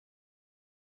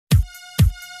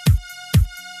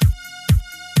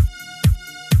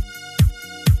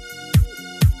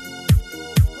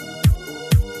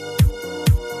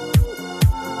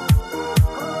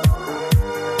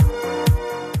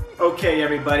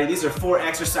everybody. These are 4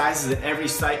 exercises that every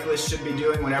cyclist should be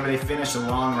doing whenever they finish a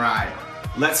long ride.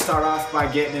 Let's start off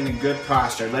by getting in a good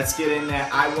posture. Let's get in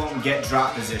that I won't get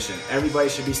drop position. Everybody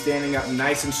should be standing up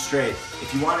nice and straight.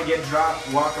 If you want to get dropped,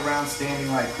 walk around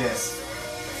standing like this.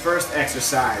 First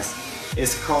exercise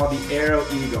is called the arrow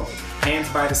eagle. Hands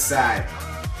by the side.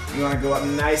 You want to go up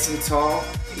nice and tall,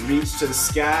 reach to the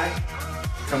sky,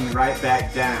 come right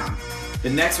back down. The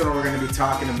next one we're going to be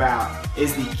talking about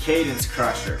is the cadence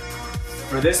crusher.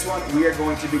 For this one, we are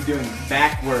going to be doing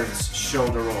backwards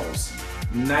shoulder rolls.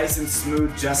 Nice and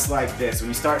smooth, just like this. When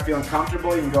you start feeling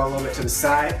comfortable, you can go a little bit to the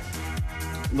side,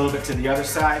 a little bit to the other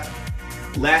side.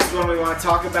 Last one we want to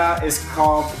talk about is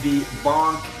called the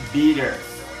bonk beater.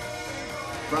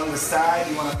 From the side,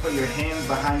 you want to put your hands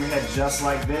behind your head just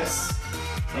like this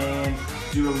and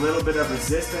do a little bit of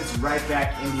resistance right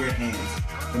back into your hands.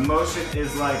 The motion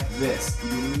is like this.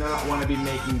 You do not want to be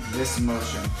making this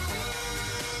motion.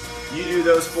 You do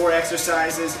those 4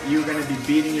 exercises, you're going to be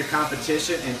beating your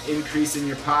competition and increasing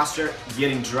your posture,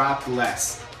 getting dropped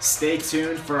less. Stay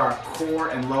tuned for our core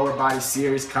and lower body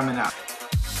series coming up.